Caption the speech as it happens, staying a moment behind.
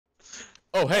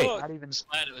Oh, hey. Not even.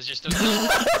 Glad it was just a.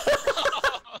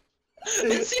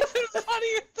 It's even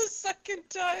funnier the second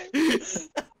time.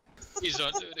 He's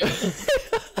not doing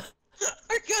it.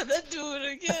 We're gonna do it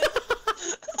again.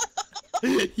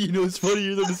 You know it's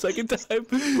funnier than the second time?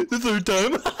 The third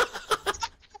time?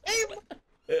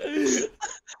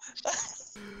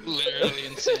 Literally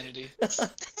insanity.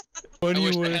 When I you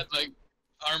wish were... I had like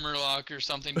armor lock or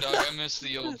something, dog. I miss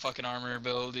the old fucking armor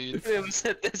build, dude. It was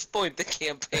at this point the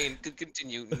campaign could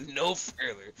continue no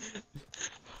further.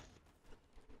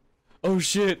 Oh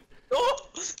shit. Oh!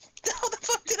 How the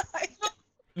fuck did I?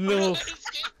 No.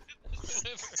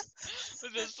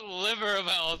 With this sliver of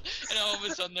health, and all of a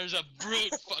sudden there's a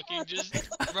brute fucking just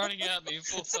running at me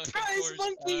full fucking Surprise force.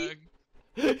 monkey!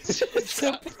 Surprise.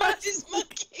 Surprise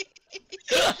monkey!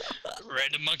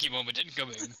 Random monkey moment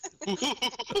incoming.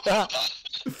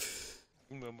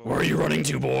 Where are you running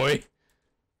to, boy?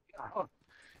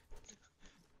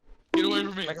 Get away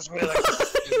from me!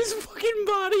 His fucking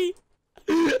body!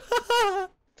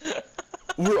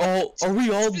 Are we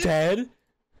all dead?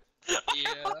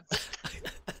 Yeah.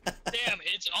 Damn,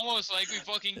 it's almost like we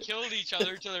fucking killed each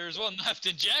other till there was one left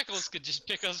and Jackals could just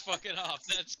pick us fucking off.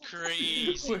 That's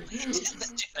crazy.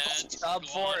 That's job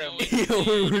for him.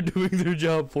 Yeah, we're doing their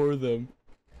job for them.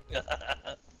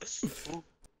 If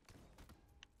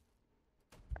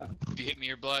you hit me,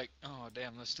 you're black. Oh,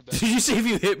 damn, that's too bad. Did you say if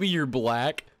you hit me, you're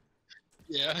black?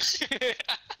 Yeah.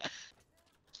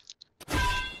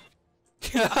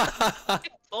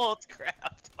 Both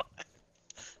craft.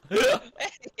 We're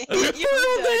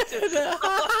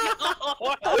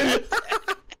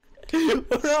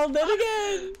all dead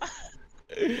again!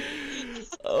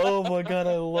 Oh my god,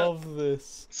 I love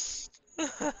this.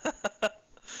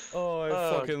 Oh, I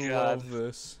fucking love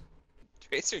this.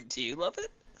 Tracer, do you love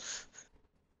it?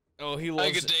 Oh, he I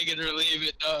loves could take it or leave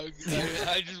it, dog.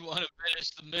 I just want to finish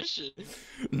the mission.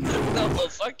 No,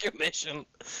 fuck your mission.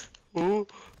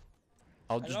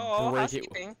 I'll just Hello, break it.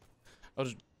 housekeeping. I'll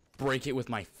just break it with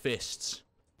my fists,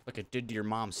 like I did to your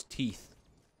mom's teeth.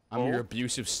 I'm your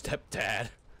abusive stepdad.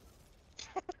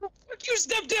 Fuck you,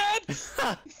 stepdad! This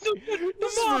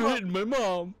is for hitting my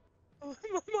mom.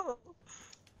 My mom.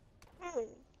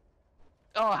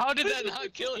 Oh, how did that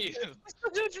not kill you?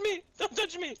 Don't touch me! Don't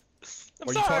touch me! I'm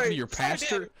Are sorry. you talking to your Sorry,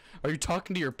 pastor? Dad. Are you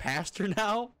talking to your pastor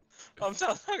now? I'm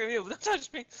talking to you. Don't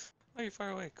touch me. Oh, you're far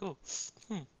away. Cool.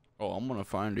 Oh, I'm gonna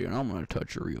find you and I'm gonna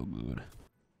touch you real good.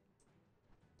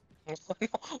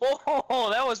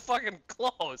 Oh, that was fucking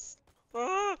close.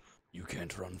 You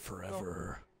can't run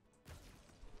forever.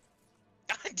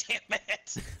 God damn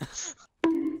it!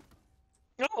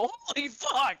 Holy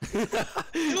fuck!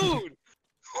 Dude!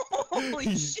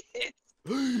 Holy shit!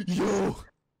 Yo!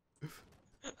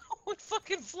 We're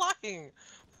fucking flying!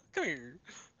 Come here.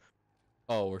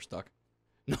 Oh, we're stuck.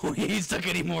 No, he ain't stuck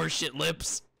anymore, shit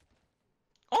lips.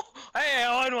 Oh, hey,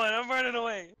 I won one. I'm running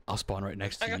away. I'll spawn right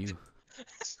next to you. I'm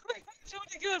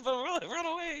doing good, but run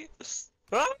away.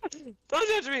 Huh? Don't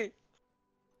touch me.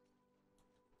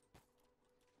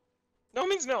 No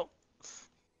means no.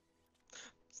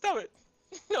 Stop it.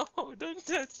 No, don't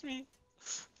touch me.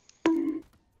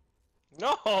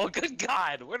 No, good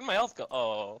God. Where did my health go?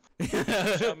 Oh.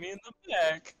 Shot me in the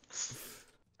back.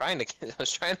 I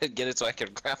was trying to get it so I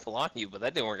could grapple on you, but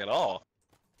that didn't work at all.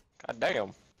 God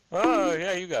damn. Oh,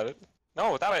 yeah, you got it.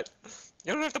 No, stop it.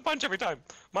 You don't have to punch every time.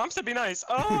 Mom said be nice.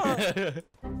 Oh.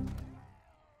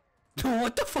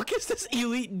 What the fuck is this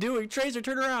elite doing? Tracer,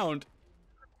 turn around.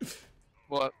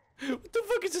 What? What the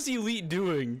fuck is this elite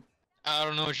doing? I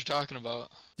don't know what you're talking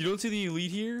about. You don't see the elite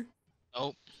here?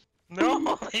 Nope.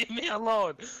 No, leave me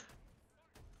alone.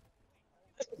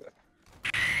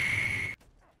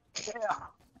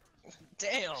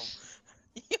 Damn.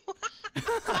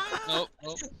 Nope.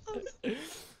 Nope.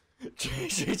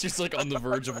 Tracer's just like on the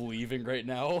verge of leaving right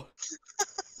now.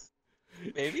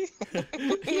 Maybe?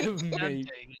 Maybe.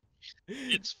 Tempting.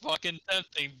 It's fucking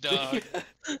tempting, dog.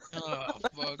 Oh,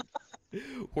 fuck.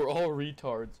 We're all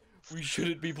retards. We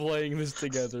shouldn't be playing this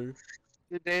together.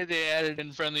 The day they added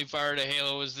in friendly fire to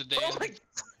Halo was the day. Oh my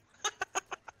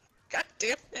God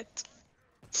damn it.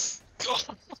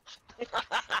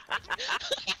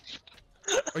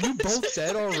 Are you both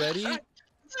dead already?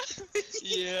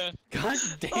 Yeah. God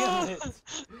damn it.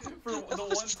 For the It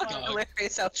was one fucking time,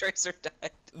 hilarious how Tracer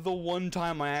died. the one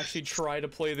time I actually try to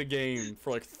play the game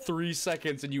for like 3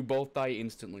 seconds and you both die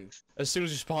instantly. As soon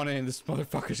as you spawn in, this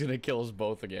motherfucker's gonna kill us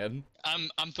both again. I'm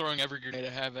throwing every grenade I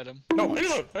have at him. No,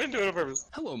 I didn't do it on purpose.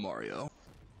 Hello, Mario.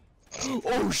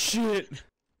 Oh shit!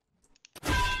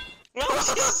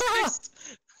 Oh, Jesus Christ.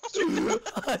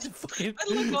 I fucking... I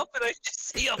look up and I just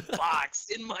see a box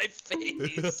in my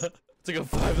face. It's like a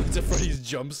 5 Nights at Freddy's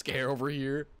jump scare over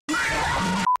here.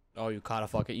 Oh, you caught a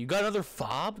fucking. You got another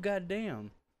fob?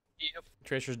 Goddamn. Yep.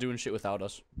 Tracer's doing shit without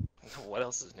us. What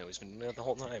else is new? He's been doing it the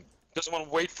whole time. Doesn't want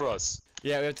to wait for us.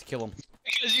 Yeah, we have to kill him.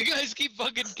 Because you guys keep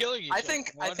fucking killing each other.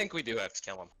 I think we do have to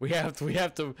kill him. We have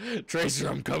to. Tracer,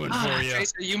 I'm coming for you.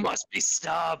 Tracer, you must be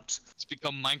stopped. It's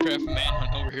become Minecraft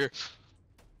Manhunt over here.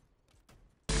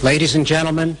 Ladies and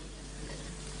gentlemen,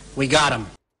 we got him.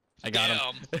 I got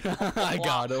him. I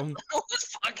got him. That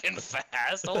was fucking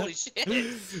fast. Holy shit.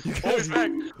 You Oh, he's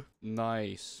back.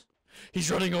 Nice.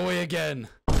 He's running away again.